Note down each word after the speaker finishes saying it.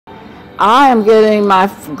I am getting my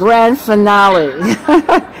grand finale.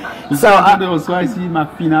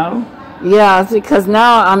 Yeah, because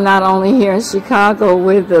now I'm not only here in Chicago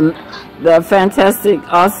with the fantastic,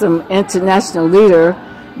 awesome international leader,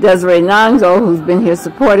 Desire Nongol, who's been here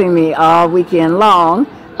supporting me all weekend long.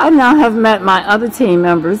 I now have met my other team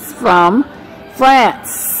members from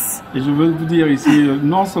France. Et je veux vous dire ici,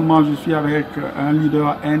 non seulement je suis avec un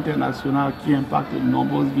leader international qui impacte de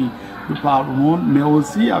nombreuses vies de par le monde, mais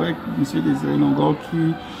aussi avec M. Desire Nongol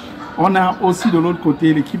qui, on a aussi de l'autre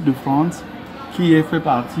côté l'équipe de France qui fait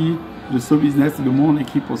partie de ce business et de mon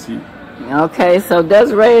équipe aussi. Okay, so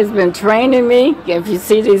Desiree has been training me. If you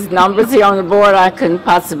see these numbers here on the board, I couldn't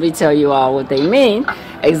possibly tell you all what they mean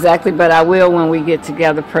exactly, but I will when we get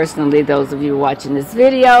together personally, those of you watching this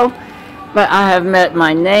video. But I have met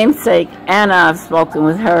my namesake, Anna. I've spoken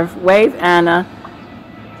with her. Wave, Anna.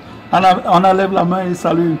 Anna lève la main et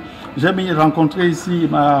salue. J'ai rencontré ici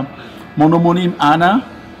mon homonyme Anna.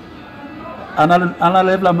 Anna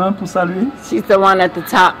lève la main pour saluer. She's the one at the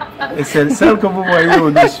top. Et c'est celle que vous voyez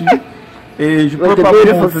au-dessus. Et je ne peux pas vous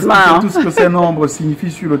expliquer tout ce que ces nombres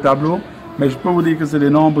signifient sur le tableau, mais je peux vous dire que c'est des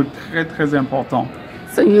nombres très très importants.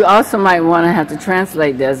 So you also might want to have to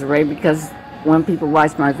translate, Desiree, because when people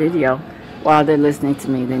watch my video, while they're listening to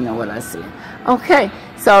me, they know what I see. Okay,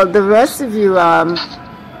 so the rest of you, I'm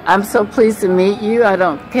so pleased to meet you.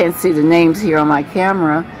 Can't see the names here on my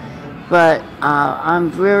camera, but I'm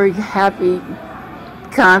very happy,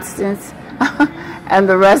 Constance, and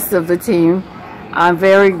the rest of the team. I'm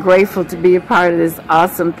very grateful to be a part of this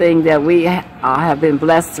awesome thing that we have been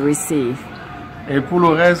blessed to receive. Et pour le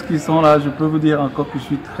reste qui sont là, je peux vous dire encore que je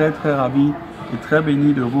suis très très ravi et très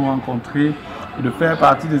béni de vous rencontrer et de faire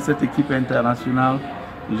partie de cette équipe internationale.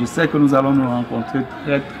 Et je sais que nous allons nous rencontrer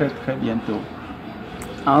très très très bientôt.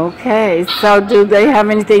 Okay, so do they have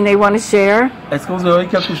anything they want to share? Est-ce que vous aurez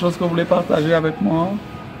quelque chose que vous voulez partager avec moi?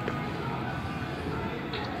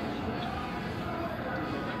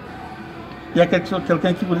 Il y a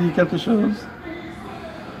quelqu'un qui voulait dire quelque chose?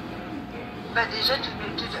 Bah déjà,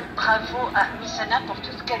 bravo à Miss Anna pour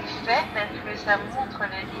tout ce qu'elle fait, parce que ça montre le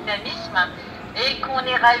dynamisme et qu'on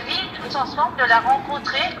est ravis tous ensemble de la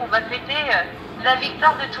rencontrer, qu'on va fêter la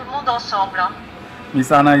victoire de tout le monde ensemble.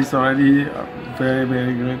 Miss Anna is already very,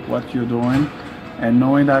 very great what you're doing, and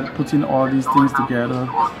knowing that putting all these things together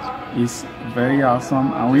is very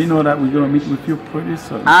awesome, and we know that we're going to meet with you pretty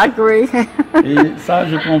soon. I agree. Et ça,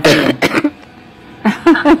 je confirme.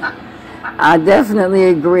 I definitely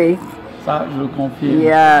agree. Ça, je confirme.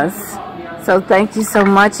 Yes. So thank you so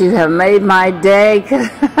much. You have made my day.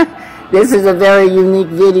 This is a very unique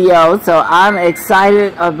video, so I'm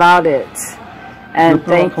excited about it. And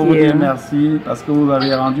thank you. Je peux vous dire merci parce que vous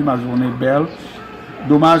avez rendu ma journée belle.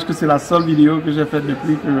 Dommage que c'est la seule vidéo que j'ai faite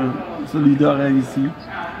depuis que ce leader est ici.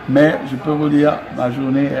 Mais je peux vous dire, ma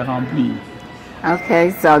journée est remplie. Okay,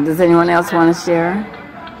 so does anyone else want to share?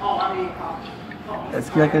 Est-ce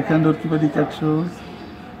qu'il y a quelqu'un d'autre qui veut dire quelque chose?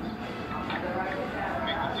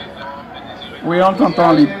 Oui, on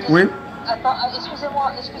t'entend. Oui. Attends,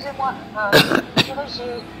 excusez-moi.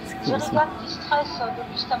 J'ai un petit stress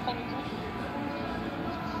depuis cet après-midi.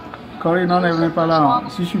 Corinne, non, elle n'est pas là.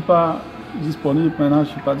 Si je ne suis pas disponible maintenant, je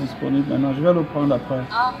ne suis pas disponible maintenant. Je vais le prendre après.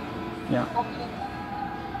 Ah, yeah.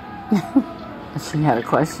 Ok. She had a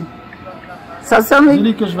question. So somebody... Je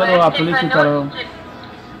dis que je vais le rappeler tout à l'heure.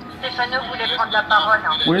 Stéphano voulait prendre la parole.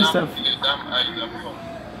 Oui, Steph.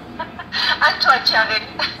 À toi, Thierry.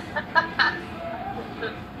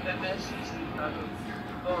 Merci.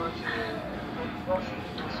 Bon, je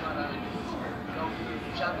bonsoir à tous. Donc,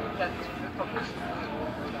 j'arrive un petit peu comme je suis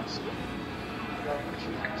relancé. Donc, je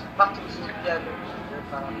partage aussi bien le milieu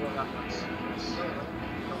par rapport à ma situation.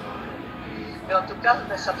 Mais en tout cas,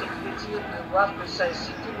 ça fait plaisir de voir que c'est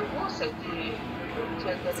tout nouveau. Ça a été.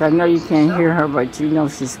 So I know you can't hear her, but you know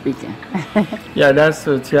she's speaking. Yeah, that's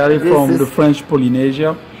Thierry from the French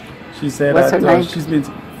Polynesia. She said What's that her name? she's been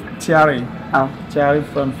Thierry. Oh. Thierry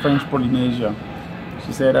from French Polynesia.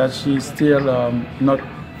 She said that she's still not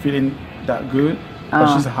feeling that good, but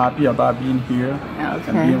she's happy about being here and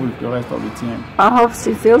being with the rest of the team. I hope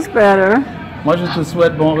she feels better. Moi, je te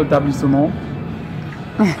souhaite bon rétablissement.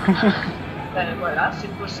 Ben voilà, c'est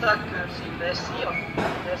pour ça que merci,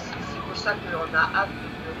 c'est pour ça qu'on a hâte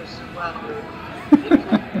de recevoir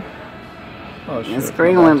Oh, sure. The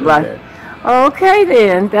screen went black. Okay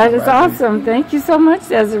then, that is awesome. Thank you so much,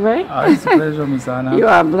 Desiree. It's a pleasure, Miss Anna. You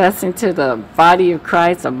are a blessing to the body of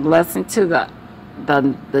Christ, a blessing to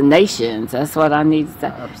the nations. That's what I need to say.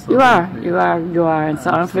 Absolutely. You are. And so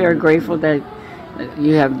I'm very grateful that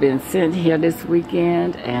you have been sent here this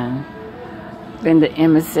weekend and been the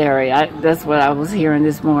emissary. That's what I was hearing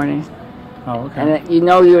this morning. Oh, okay. And you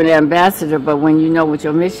know you're an ambassador, but when you know what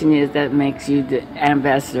your mission is, that makes you the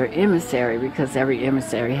ambassador emissary, because every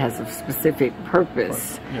emissary has a specific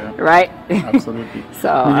purpose, yeah. right? Absolutely. So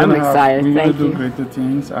I'm excited. We're Thank going you. to do greater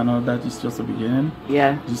things. I know that is just the beginning.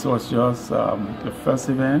 Yeah. This was just the first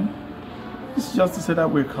event. It's just to say that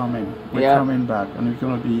we're coming. We're Yeah. coming back, and we're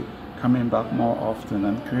going to be coming back more often,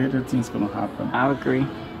 and creative things going to happen. I agree.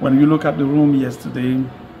 When you look at the room yesterday,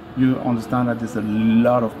 you understand that there's a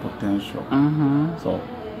lot of potential. So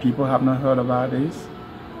people have not heard about this,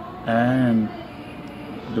 and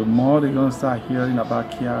the more they're going to start hearing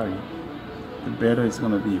about QuiAri, the better it's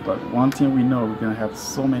going to be. But one thing we know, we're going to have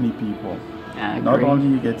so many people, I agree. not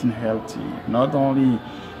only getting healthy, not only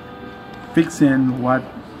fixing what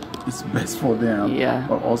is best for them, Yeah.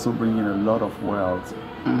 but also bringing a lot of wealth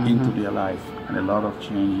into their life and a lot of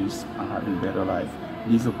changes and having better life.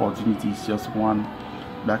 These opportunities, just one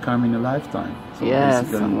that come in a lifetime. So Yes,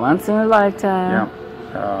 basically, once in a lifetime.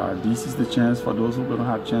 yeah, this is the chance for those who don't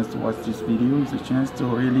have a chance to watch this video. It's a chance to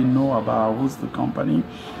really know about who's the company,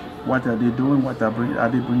 what are they doing, what are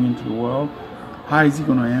they bringing to the world, how is it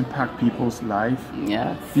going to impact people's life,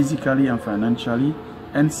 physically and financially,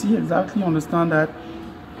 and see exactly, understand that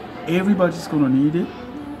everybody's going to need it,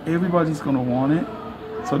 everybody's going to want it,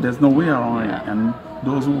 so there's no way around it. And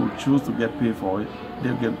those who will choose to get paid for it,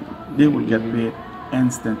 they will get paid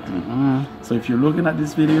instantly. So if you're looking at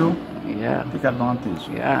this video, take advantage.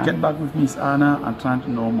 Get back with Miss Anna and try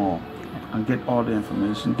to know more and get all the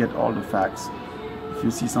information, get all the facts. If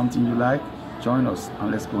you see something you like, join us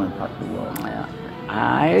and let's go impact the world.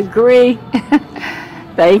 I agree.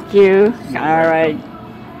 Thank you. All right.